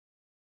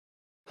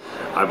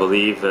I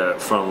believe that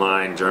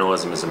frontline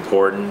journalism is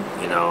important.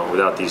 You know,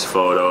 without these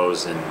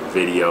photos and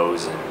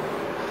videos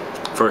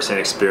and first-hand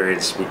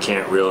experience, we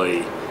can't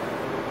really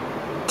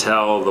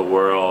tell the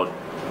world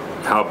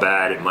how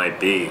bad it might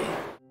be.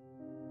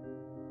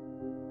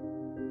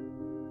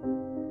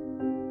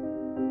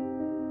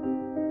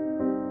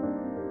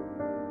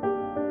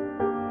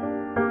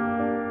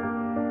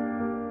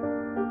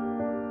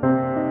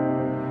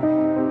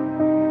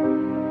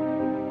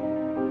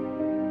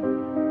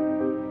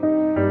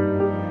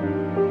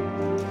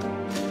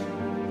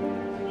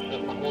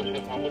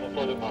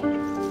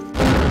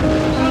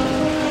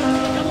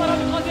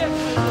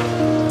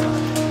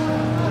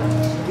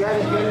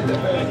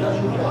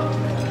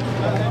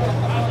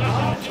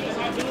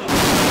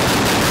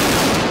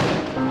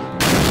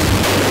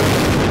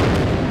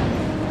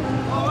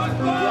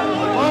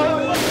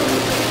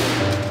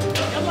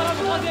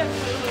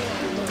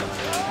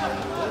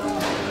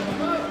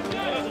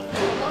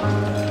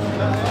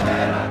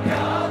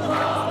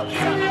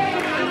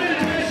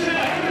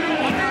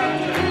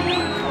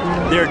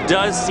 There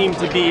does seem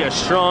to be a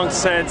strong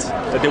sense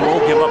that they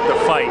won't give up the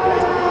fight,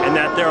 and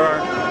that there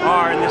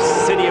are in this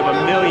city of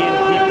 1 million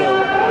people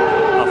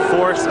a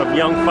force of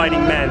young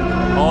fighting men.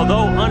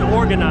 Although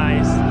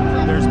unorganized,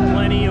 there's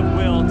plenty of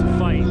will to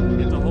fight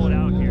and to hold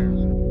out here.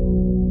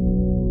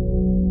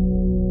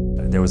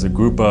 There was a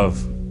group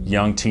of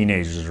young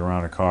teenagers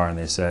around a car, and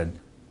they said,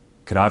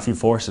 "Gaddafi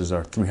forces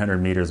are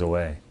 300 meters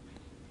away."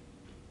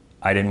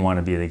 I didn't want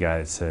to be the guy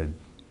that said,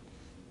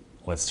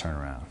 "Let's turn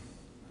around."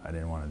 I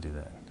didn't want to do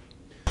that.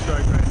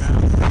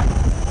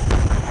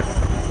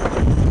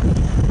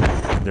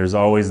 There's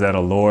always that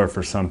allure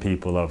for some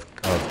people of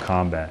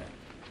combat.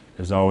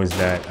 There's always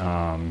that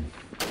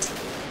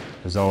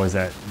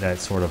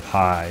sort of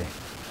high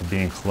of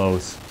being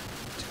close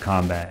to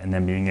combat and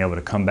then being able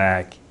to come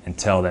back and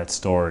tell that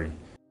story.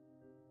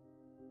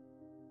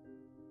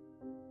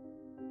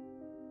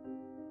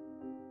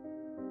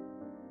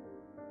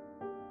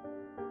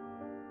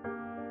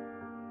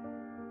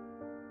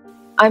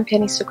 I'm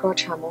Penny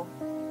Sukroch-Hamill,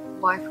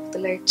 wife of the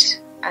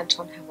late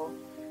Anton Hamill,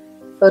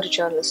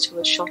 photojournalist who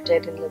was shot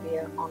dead in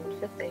Libya on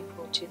 5th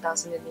April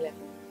 2011.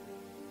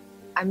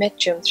 I met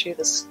Jim through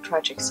this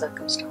tragic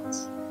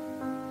circumstance.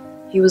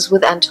 He was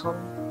with Anton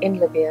in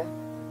Libya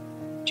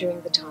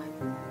during the time,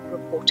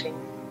 reporting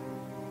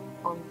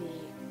on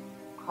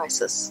the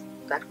crisis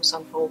that was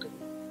unfolding.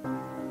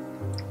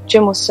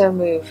 Jim was so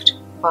moved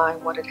by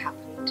what had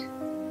happened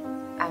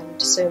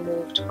and so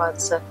moved by the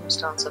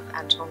circumstance of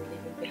Anton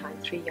leaving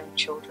behind 3 young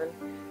children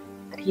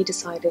that he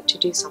decided to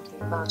do something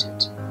about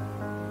it.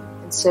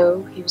 And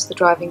so he was the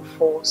driving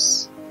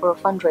force for a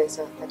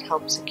fundraiser that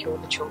helped secure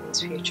the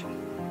children's future.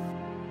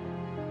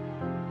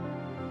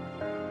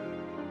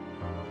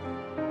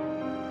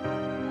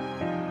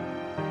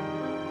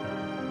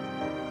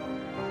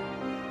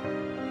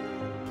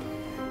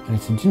 And I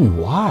said, "Jimmy,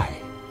 why?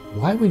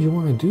 Why would you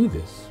want to do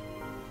this?"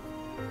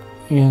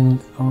 And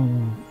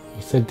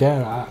he said,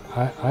 "Dad,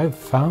 I've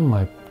found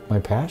my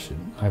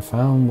passion. I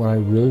found what I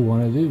really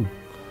want to do.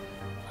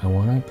 I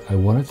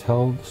want to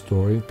tell the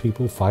story of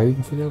people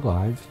fighting for their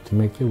lives to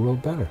make their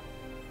world better."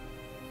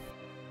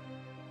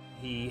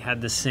 He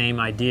had the same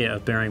idea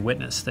of bearing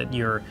witness, that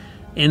you're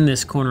in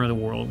this corner of the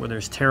world where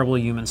there's terrible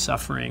human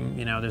suffering.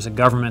 You know, there's a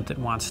government that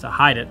wants to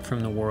hide it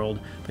from the world,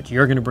 but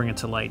you're going to bring it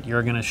to light.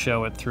 You're going to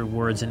show it through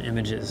words and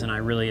images, and I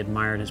really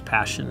admired his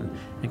passion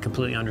and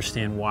completely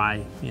understand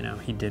why, you know,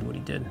 he did what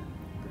he did.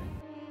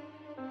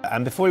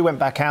 And before he went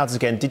back out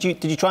again, did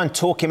you try and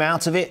talk him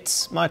out of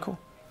it, Michael?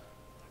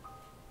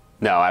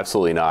 No,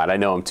 absolutely not. I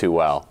know him too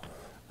well.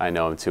 I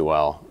know him too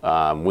well.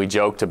 We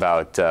joked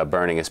about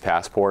burning his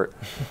passport,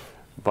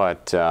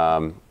 but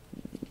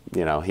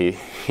you know, he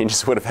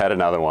just would have had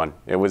another one.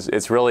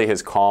 It's really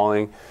his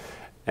calling,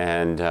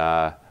 and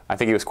I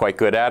think he was quite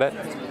good at it.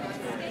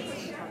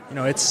 You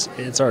know,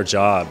 it's our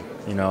job.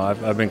 You know,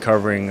 I've been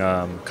covering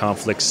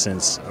conflicts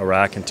since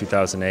Iraq in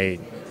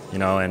 2008. You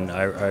know, and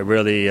I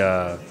really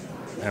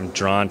am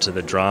drawn to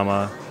the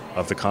drama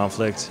of the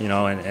conflict, you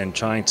know, and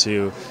trying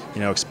to, you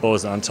know,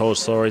 expose the untold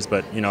stories.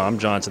 But, you know, I'm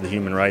drawn to the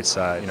human rights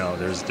side. You know,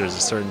 there's a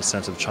certain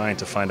sense of trying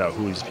to find out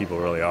who these people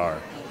really are.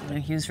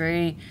 He was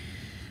very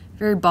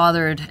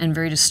bothered and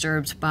very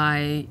disturbed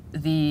by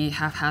the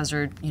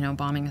haphazard, you know,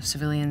 bombing of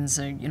civilians,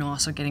 you know,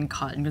 also getting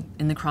caught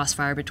in the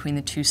crossfire between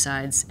the two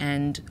sides.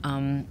 And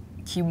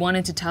he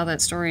wanted to tell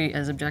that story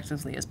as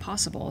objectively as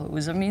possible. It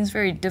was, I mean, it's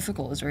very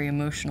difficult, it was very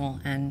emotional,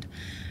 and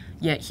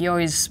yet he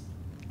always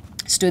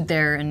stood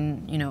there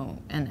and, you know,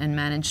 and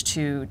managed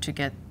to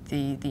get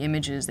the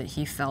images that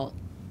he felt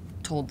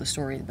told the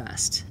story the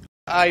best.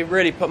 I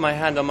really put my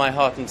hand on my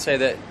heart and say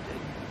that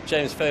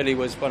James Foley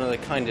was one of the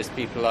kindest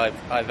people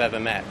I've ever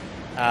met.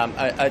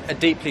 A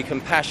deeply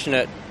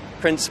compassionate,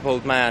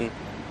 principled man,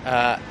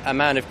 a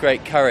man of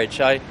great courage,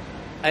 and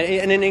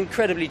an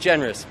incredibly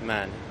generous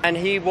man. And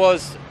he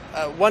was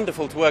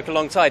wonderful to work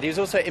alongside. He was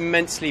also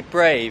immensely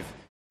brave.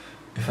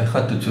 If I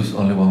had to choose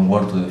only one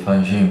word to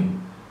define Jim,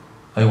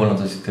 I would not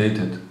hesitate: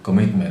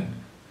 commitment.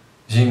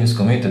 Jim is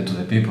committed to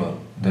the people,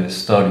 their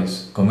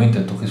stories,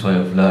 committed to his way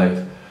of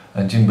life,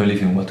 and Jim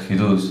believes in what he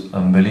does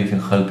and believes in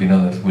helping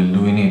others while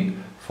doing it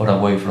far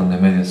away from the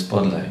media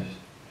spotlight.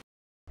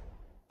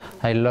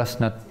 I lost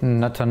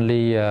not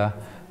only a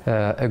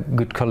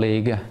good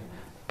colleague,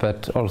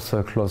 but also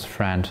a close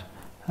friend.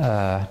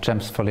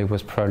 James Foley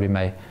was probably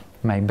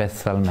my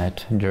best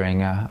cellmate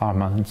during our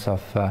months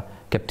of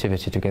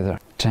captivity together.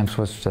 James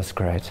was just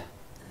great.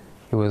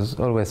 He was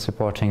always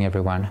supporting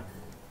everyone,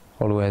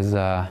 always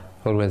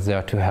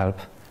there to help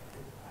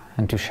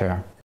and to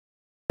share.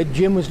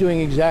 Jim was doing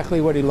exactly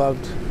what he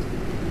loved,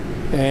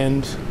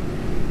 and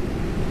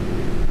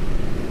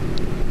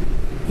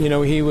you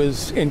know, he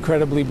was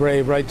incredibly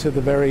brave right to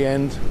the very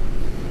end.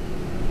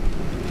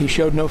 He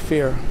showed no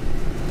fear.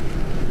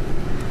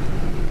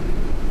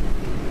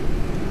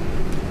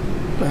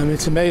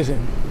 It's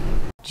amazing.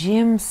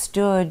 Jim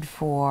stood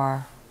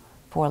for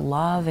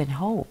love and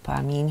hope.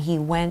 I mean, he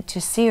went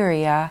to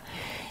Syria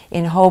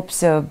in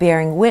hopes of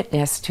bearing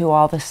witness to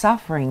all the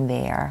suffering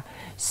there,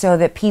 so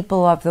that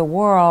people of the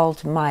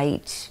world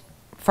might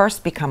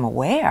first become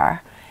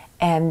aware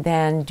and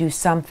then do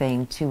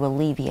something to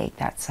alleviate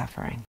that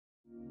suffering.